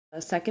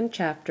A second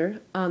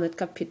chapter on et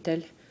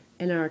kapittel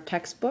in our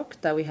textbook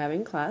that we have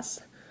in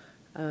class,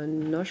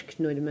 Norsk,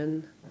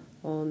 Nordmenn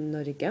og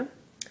Norge.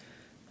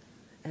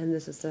 And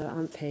this is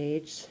on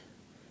page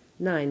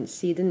 9,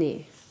 side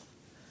 9.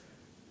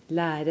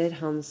 Lærer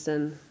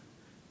Hansen.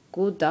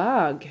 God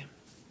dag,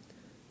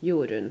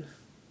 Jorunn.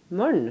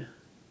 Morgen.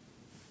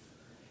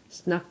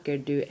 Snakker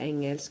du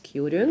engelsk,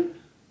 Jorunn?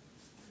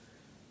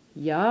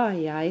 Ja,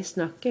 jeg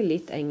snakker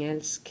litt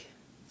engelsk.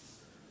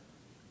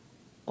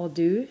 Og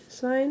du,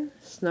 Svein,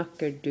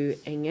 snakker du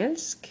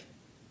engelsk?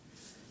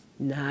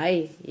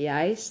 Nei,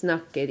 jeg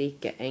snakker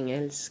ikke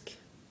engelsk.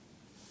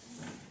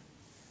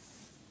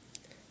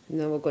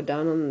 Now we'll go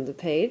down on the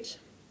page,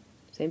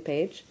 same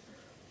page.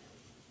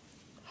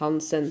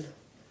 Hansen.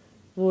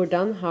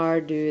 Hvordan har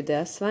du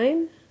det,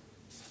 Svein?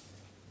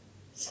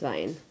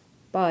 Svein.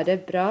 Bare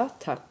bra,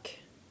 takk.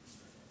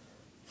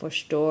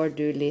 Forstår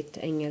du litt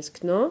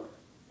engelsk nå?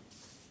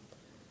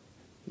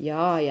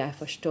 Ja, jeg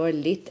forstår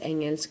litt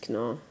engelsk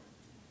nå.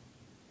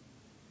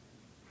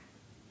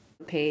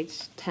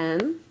 Page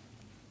 10,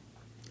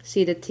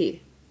 side 10.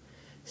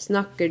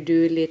 Snakker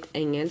du litt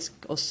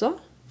engelsk også?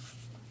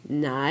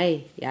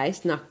 Nei, jeg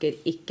snakker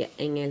ikke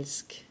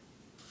engelsk.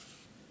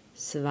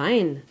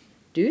 Svein,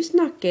 du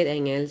snakker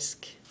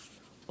engelsk,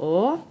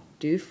 og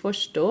du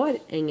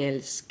forstår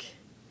engelsk.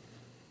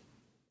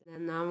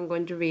 And now I'm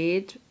going to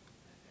read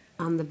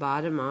on the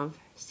bottom of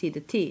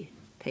side 10,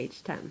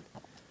 page 10.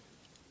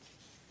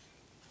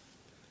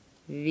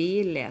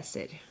 Vi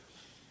leser.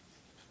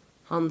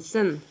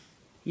 Hansen.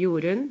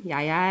 Jorunn,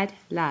 jeg er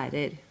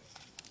lærer.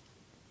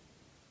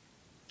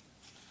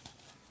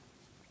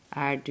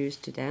 Er du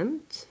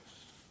student?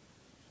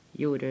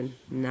 Jorunn,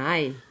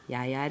 nei,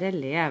 jeg er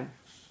elev.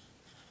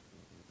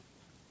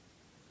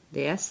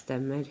 Det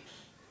stemmer.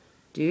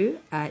 Du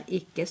er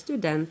ikke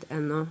student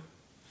ennå.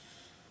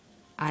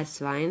 Er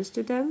Svein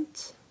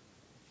student?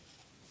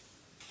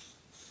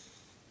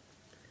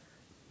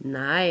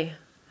 Nei,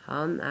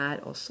 han er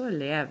også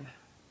elev.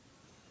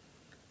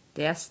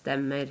 Det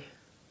stemmer.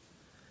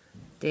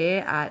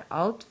 Det er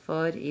alt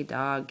for i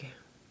dag.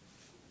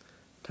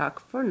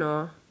 Takk for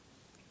nå.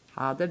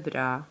 Ha det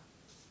bra.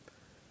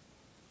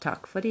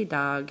 Takk for i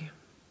dag.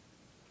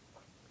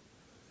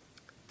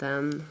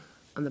 Then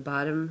on the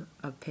bottom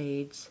of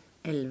page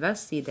 11,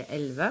 side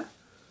 11.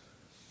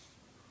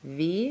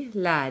 Vi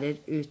lærer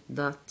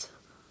utenat.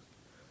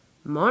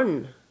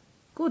 Morgen.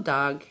 God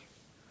dag.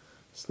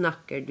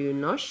 Snakker du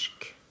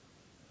norsk?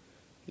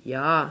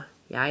 Ja,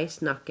 jeg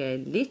snakker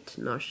litt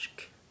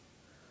norsk.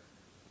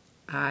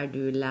 Er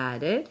du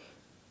lærer?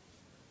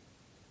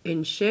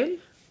 Unnskyld,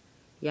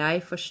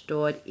 jeg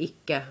forstår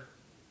ikke.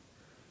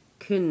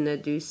 Kunne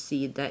du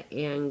si det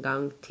en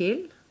gang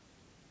til?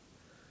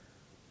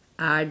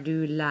 Er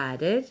du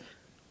lærer?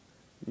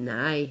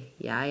 Nei,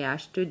 jeg er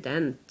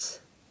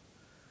student.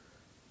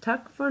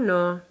 Takk for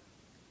nå.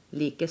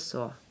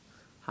 Likeså.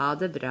 Ha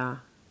det bra.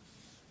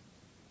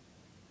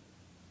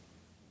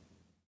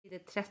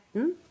 Side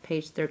 13,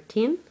 page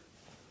 13.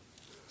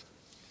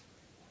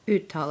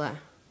 Uttale.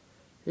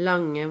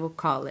 Lange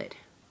vokaler.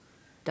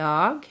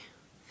 Dag,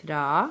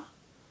 fra,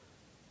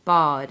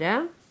 bare,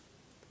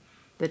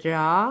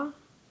 bra,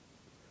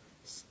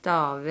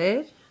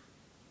 staver,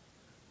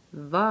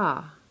 hva.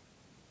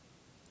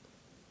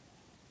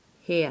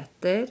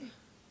 Heter,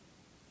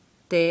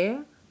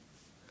 det,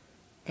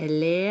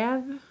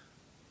 elev,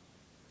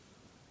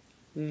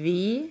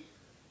 vi,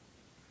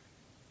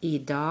 i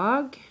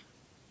dag,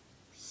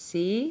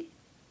 si,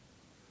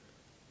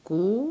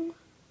 god,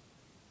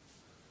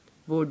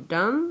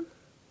 hvordan,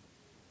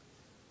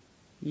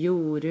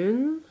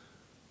 Jorunn,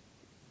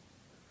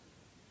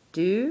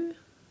 du,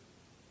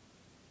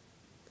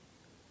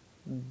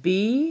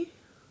 by,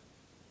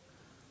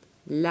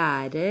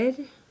 lærer,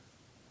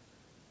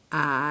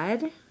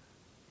 er,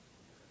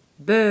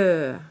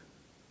 bø,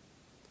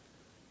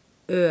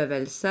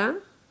 øvelse,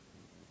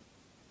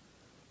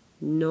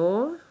 nå,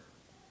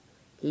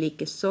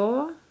 likeså,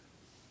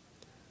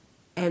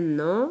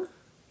 ennå,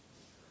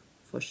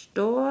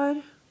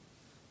 forstår,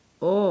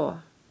 og.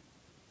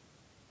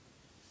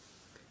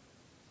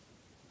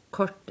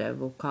 Korte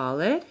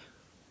vokaler.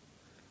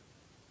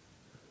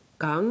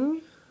 Gang,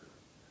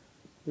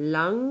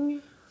 lang,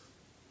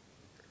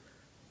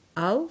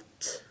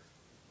 alt,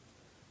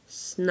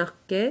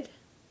 snakker,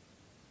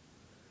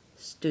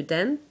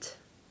 student,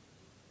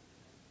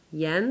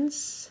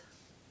 Jens,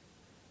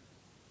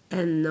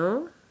 ennå,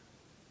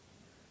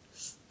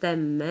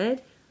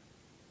 stemmer,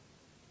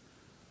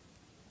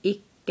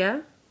 ikke,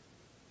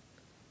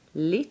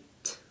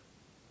 litt,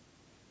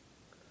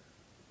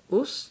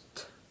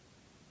 ost,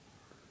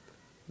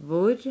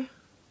 hvor,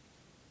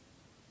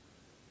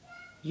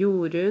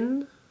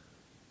 Jorunn,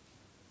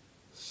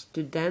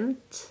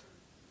 student,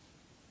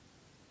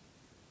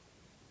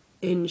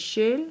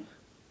 unnskyld,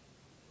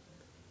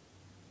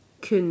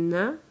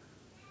 kunne,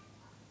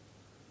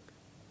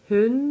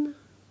 hun,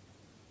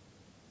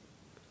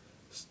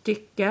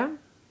 stykke,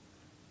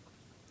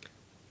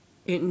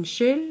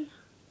 unnskyld,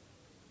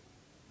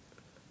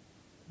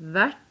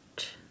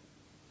 hvert,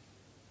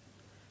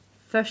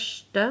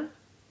 Første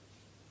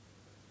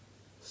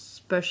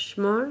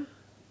spørsmål.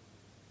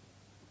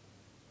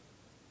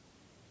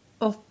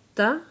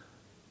 8.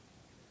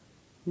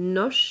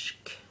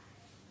 Norsk.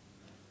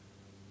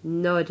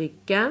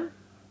 Norge.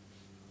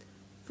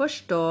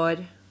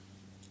 Forstår.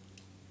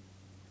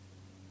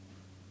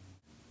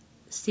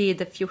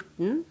 Side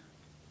 14,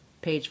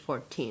 page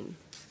 14.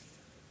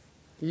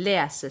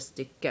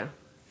 Lesestykke.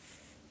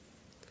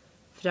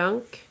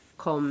 Frank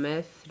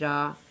kommer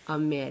fra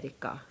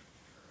Amerika.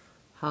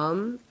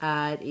 Han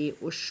i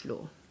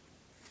Oslo.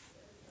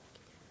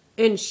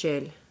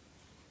 Unnskyld.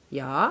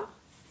 Ja,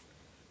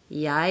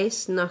 jeg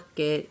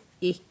snakker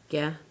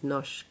ikke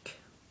norsk.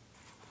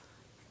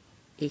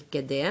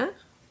 Ikke det?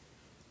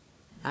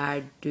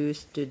 Du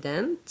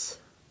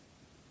student?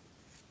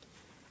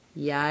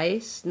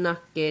 Jeg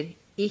snakker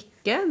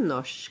ikke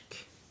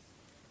norsk.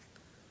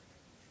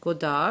 God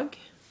dag.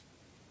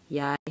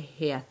 Jeg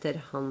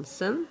heter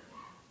Hansen.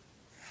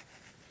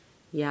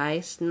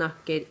 Jeg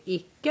snakker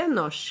ikke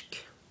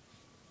norsk.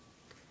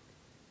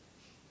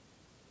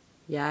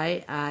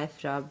 Jeg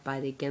fra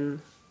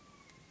Bergen.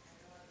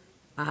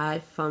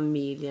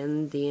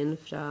 Familien din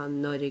fra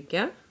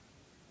Norge?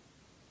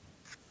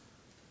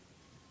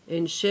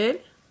 Unnskyld,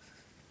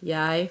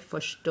 jeg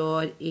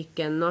forstår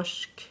ikke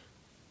norsk.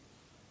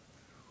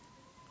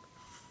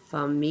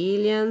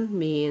 Familien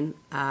min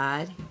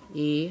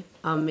i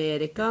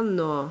Amerika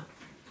nå.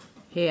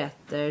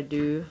 Heter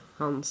du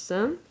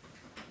Hansen?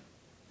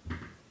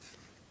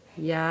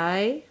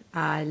 Jeg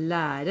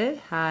lærer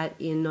her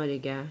i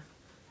Norge.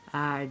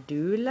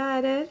 Du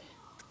lærer?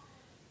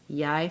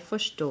 Jeg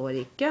forstår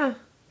ikke.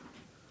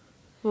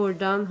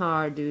 Hvordan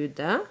har du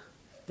det?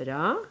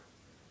 Bra.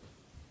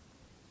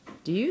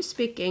 Do you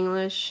speak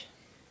English?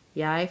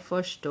 Jeg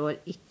forstår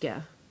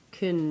ikke.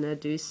 Kunne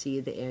du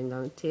si det en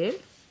gang til?